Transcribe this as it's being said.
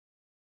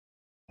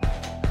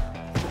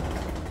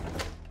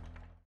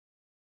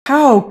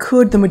How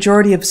could the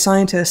majority of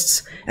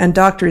scientists and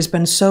doctors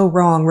been so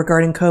wrong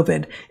regarding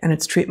COVID and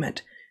its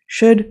treatment?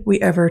 Should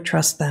we ever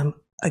trust them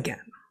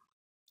again?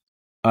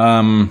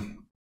 2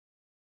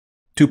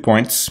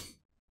 points.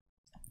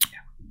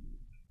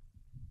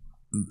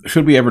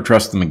 Should we ever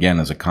trust them again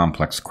is a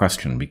complex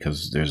question,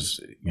 because there's,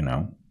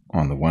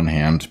 on the one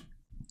hand,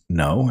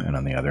 no, and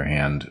on the other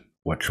hand,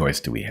 what choice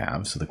do we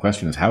have? So the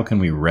question is, how can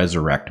we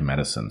resurrect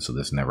medicine so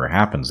this never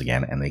happens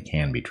again and they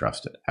can be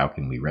trusted? How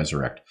can we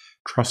resurrect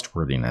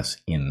trustworthiness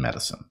in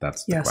medicine?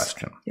 That's the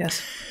question.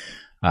 Yes.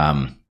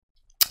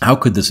 How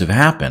could this have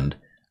happened?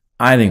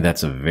 I think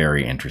that's a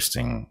very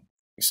interesting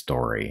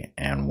story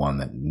and one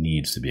that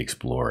needs to be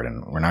explored.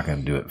 And we're not going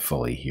to do it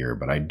fully here,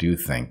 but I do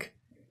think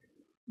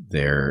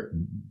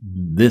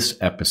this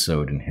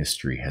episode in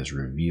history has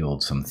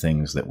revealed some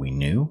things that we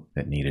knew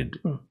that needed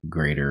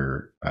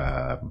greater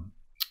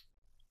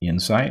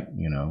insight.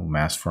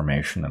 Mass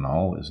formation and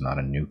all is not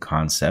a new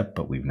concept,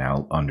 but we've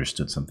now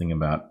understood something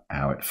about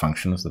how it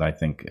functions that I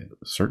think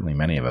certainly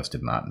many of us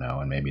did not know,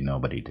 and maybe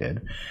nobody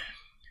did.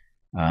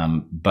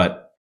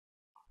 But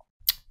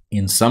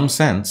in some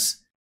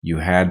sense, you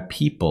had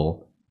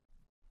people,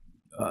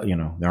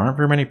 there aren't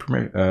very many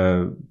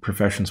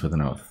professions with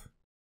an oath.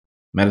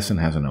 Medicine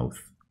has an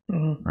oath,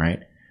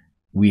 right?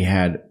 We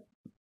had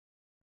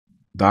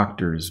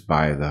doctors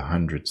by the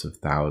hundreds of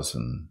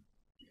thousands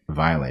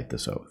violate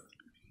this oath.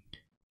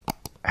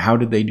 How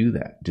did they do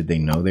that? Did they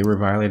know they were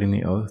violating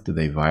the oath? Did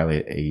they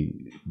violate a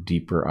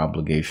deeper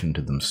obligation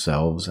to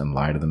themselves and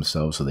lie to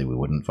themselves so they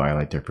wouldn't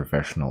violate their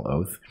professional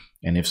oath?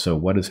 And if so,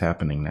 what is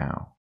happening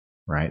now,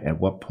 right?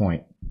 At what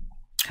point?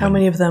 How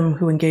many of them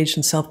who engaged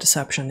in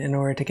self-deception in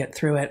order to get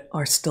through it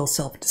are still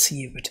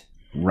self-deceived?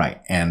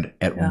 Right. And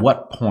at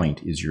what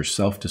point is your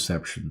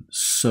self-deception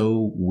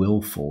so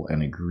willful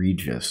and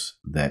egregious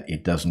that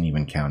it doesn't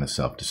even count as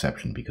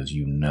self-deception because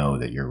you know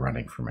that you're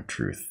running from a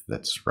truth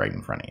that's right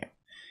in front of you?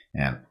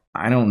 And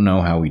I don't know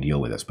how we deal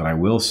with this, but I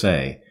will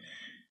say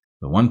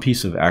the one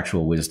piece of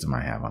actual wisdom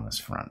I have on this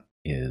front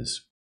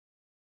is,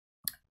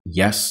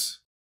 yes,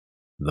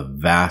 the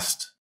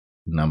vast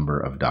number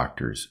of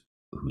doctors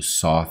who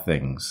saw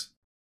things,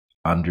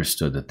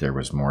 understood that there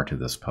was more to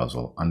this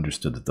puzzle,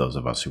 understood that those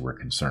of us who were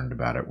concerned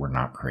about it were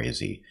not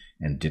crazy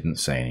and didn't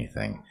say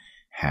anything,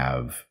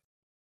 they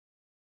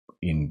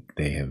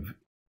have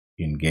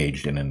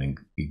engaged in an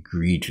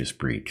egregious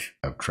breach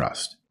of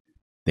trust.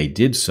 They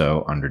did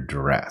so under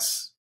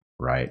duress,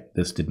 right?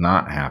 This did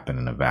not happen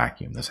in a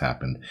vacuum. This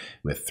happened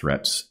with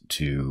threats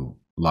to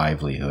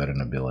livelihood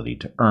and ability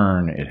to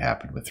earn. It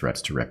happened with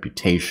threats to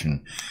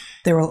reputation.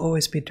 There will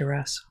always be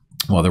duress.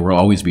 Well, there will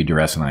always be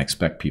duress, and I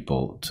expect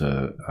people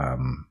to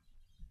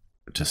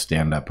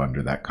stand up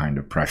under that kind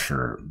of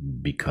pressure,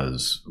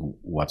 because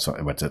what's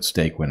at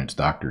stake when it's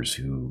doctors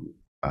who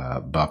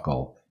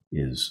buckle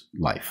is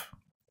life,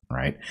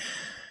 right?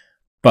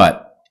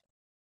 But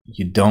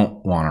you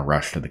don't want to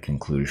rush to the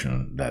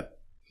conclusion that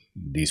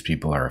these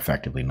people are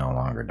effectively no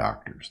longer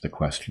doctors. The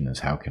question is,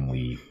 how can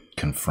we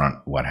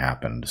confront what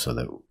happened so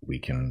that we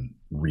can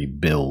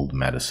rebuild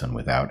medicine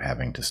without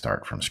having to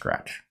start from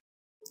scratch?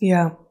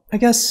 Yeah, I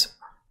guess,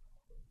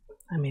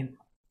 I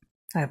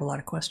have a lot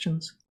of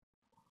questions.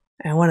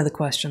 And one of the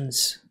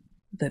questions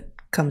that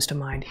comes to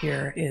mind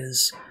here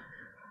is,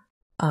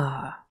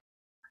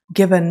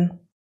 given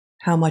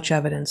how much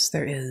evidence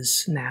there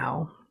is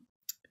now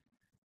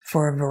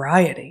for a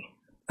variety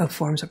of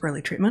forms of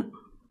early treatment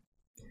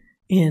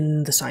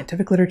in the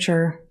scientific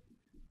literature,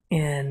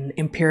 in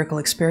empirical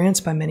experience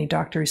by many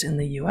doctors in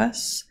the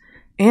US,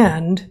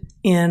 and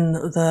in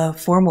the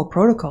formal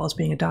protocols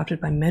being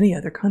adopted by many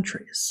other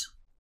countries,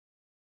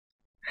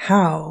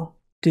 how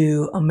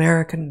do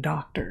American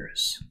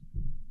doctors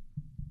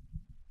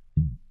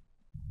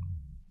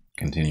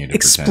continue to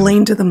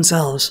explain to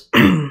themselves,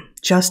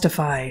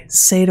 justify,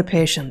 say to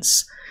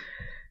patients,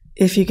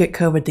 if you get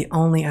COVID, the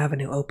only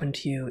avenue open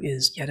to you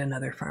is yet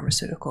another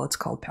pharmaceutical. It's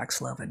called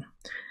Paxlovid.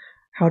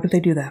 How do they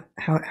do that?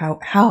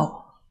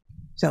 How?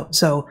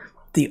 So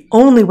the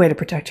only way to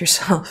protect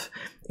yourself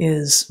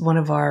is one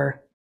of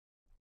our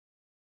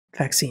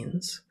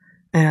vaccines.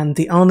 And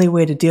the only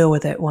way to deal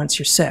with it once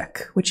you're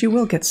sick, which you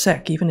will get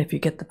sick, even if you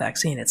get the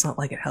vaccine, it's not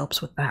like it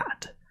helps with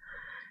that,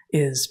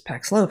 is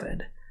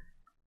Paxlovid.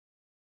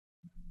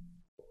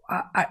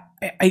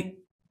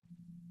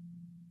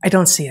 I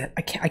don't see it.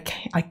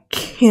 I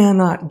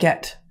cannot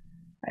get.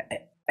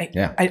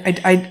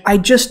 I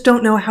just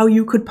don't know how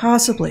you could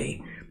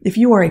possibly, if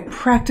you are a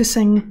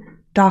practicing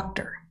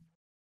doctor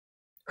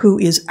who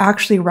is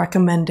actually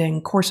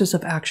recommending courses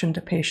of action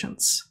to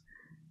patients,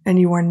 and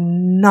you are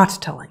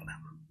not telling them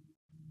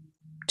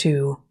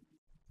to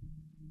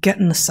get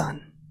in the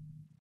sun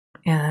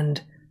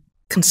and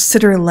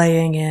consider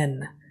laying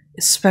in,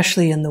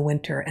 especially in the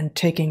winter, and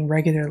taking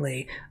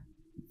regularly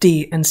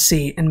D and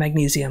C and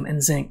magnesium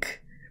and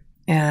zinc,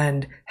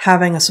 and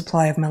having a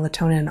supply of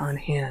melatonin on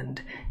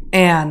hand,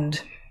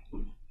 and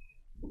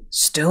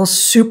still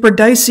super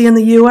dicey in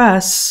the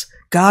US,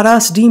 got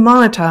us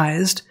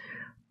demonetized,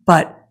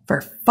 but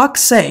for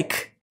fuck's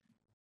sake,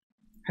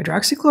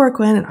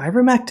 hydroxychloroquine and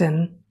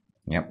ivermectin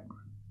Yep.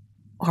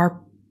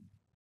 are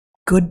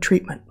good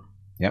treatment.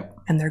 Yep.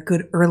 And they're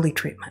good early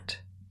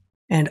treatment.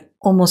 And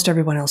almost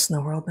everyone else in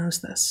the world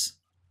knows this.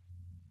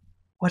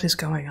 What is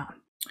going on?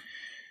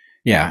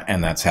 Yeah,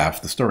 and that's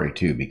half the story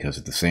too, because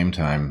at the same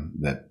time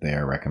that they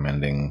are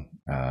recommending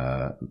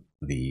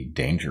the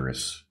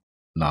dangerous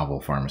novel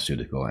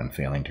pharmaceutical and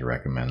failing to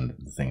recommend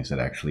the things that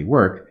actually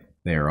work,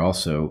 they are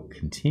also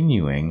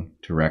continuing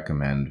to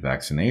recommend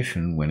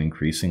vaccination when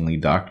increasingly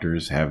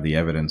doctors have the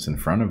evidence in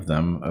front of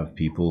them of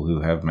people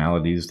who have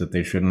maladies that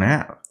they shouldn't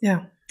have.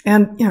 Yeah.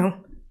 And,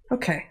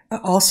 okay.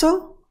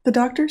 Also, the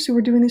doctors who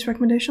are doing these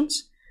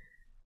recommendations,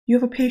 you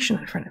have a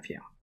patient in front of you.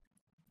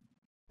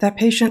 That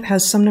patient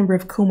has some number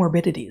of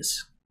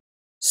comorbidities,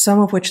 some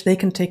of which they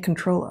can take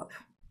control of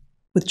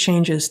with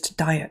changes to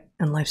diet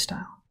and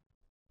lifestyle.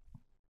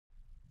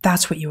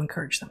 That's what you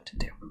encourage them to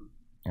do.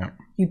 Yeah.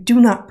 You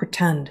do not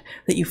pretend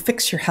that you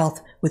fix your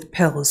health with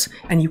pills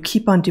and you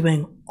keep on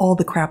doing all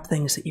the crap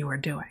things that you are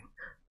doing.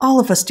 All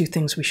of us do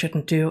things we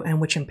shouldn't do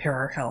and which impair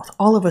our health.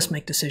 All of us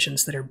make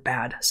decisions that are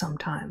bad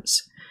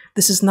sometimes.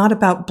 This is not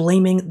about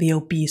blaming the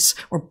obese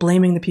or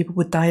blaming the people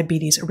with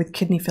diabetes or with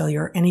kidney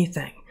failure or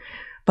anything.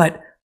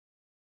 But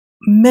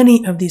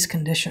many of these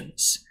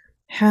conditions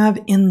have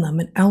in them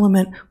an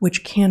element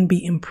which can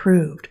be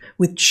improved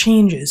with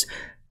changes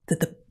that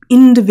the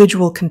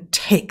individual can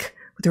take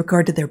with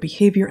regard to their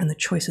behavior and the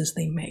choices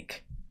they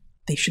make.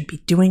 They should be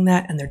doing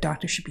that, and their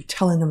doctor should be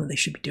telling them that they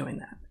should be doing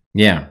that.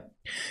 Yeah.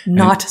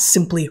 Not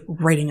simply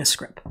writing a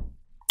script.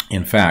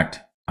 In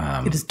fact,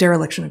 it is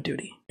dereliction of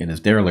duty. It is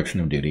dereliction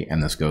of duty,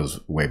 and this goes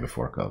way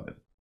before COVID.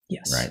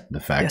 Yes. Right? The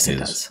fact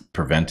is,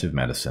 preventive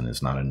medicine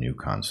is not a new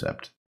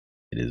concept.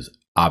 It is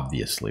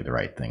obviously the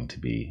right thing to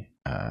be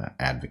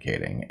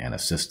advocating, and a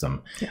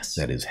system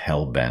that is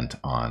hell-bent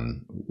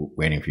on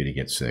waiting for you to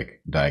get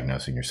sick,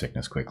 diagnosing your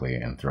sickness quickly,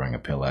 and throwing a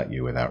pill at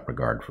you without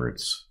regard for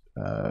its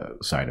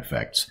side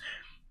effects.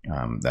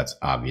 That's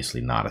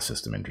obviously not a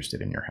system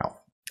interested in your health.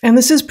 And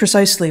this is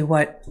precisely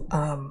what,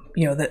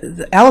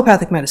 the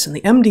allopathic medicine,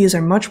 the MDs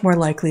are much more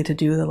likely to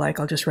do the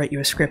I'll just write you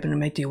a script and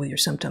make deal with your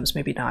symptoms.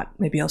 Maybe not.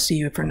 Maybe I'll see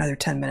you for another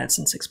 10 minutes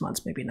in 6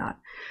 months. Maybe not.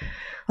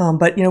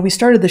 But, we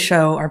started the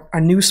show,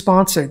 our new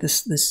sponsor,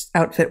 this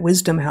outfit,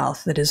 Wisdom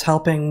Health, that is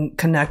helping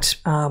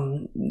connect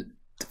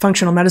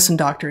functional medicine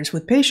doctors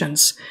with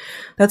patients.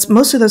 That's going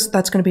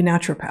to be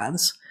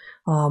naturopaths.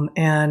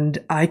 And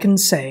I can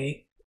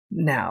say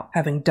now,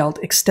 having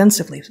dealt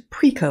extensively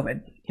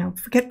pre-COVID,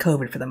 forget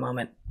COVID for the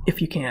moment, if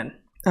you can,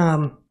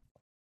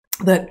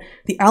 that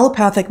the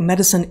allopathic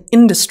medicine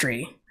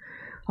industry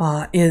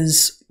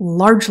is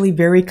largely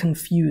very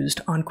confused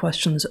on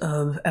questions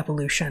of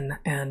evolution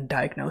and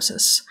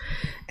diagnosis.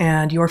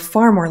 And you're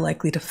far more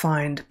likely to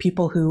find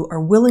people who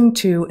are willing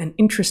to and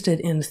interested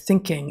in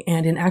thinking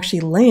and in actually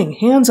laying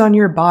hands on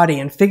your body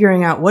and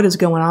figuring out what is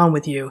going on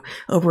with you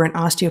over an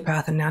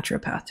osteopath and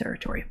naturopath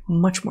territory.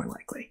 Much more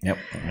likely. Yep,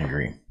 I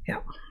agree. Yeah.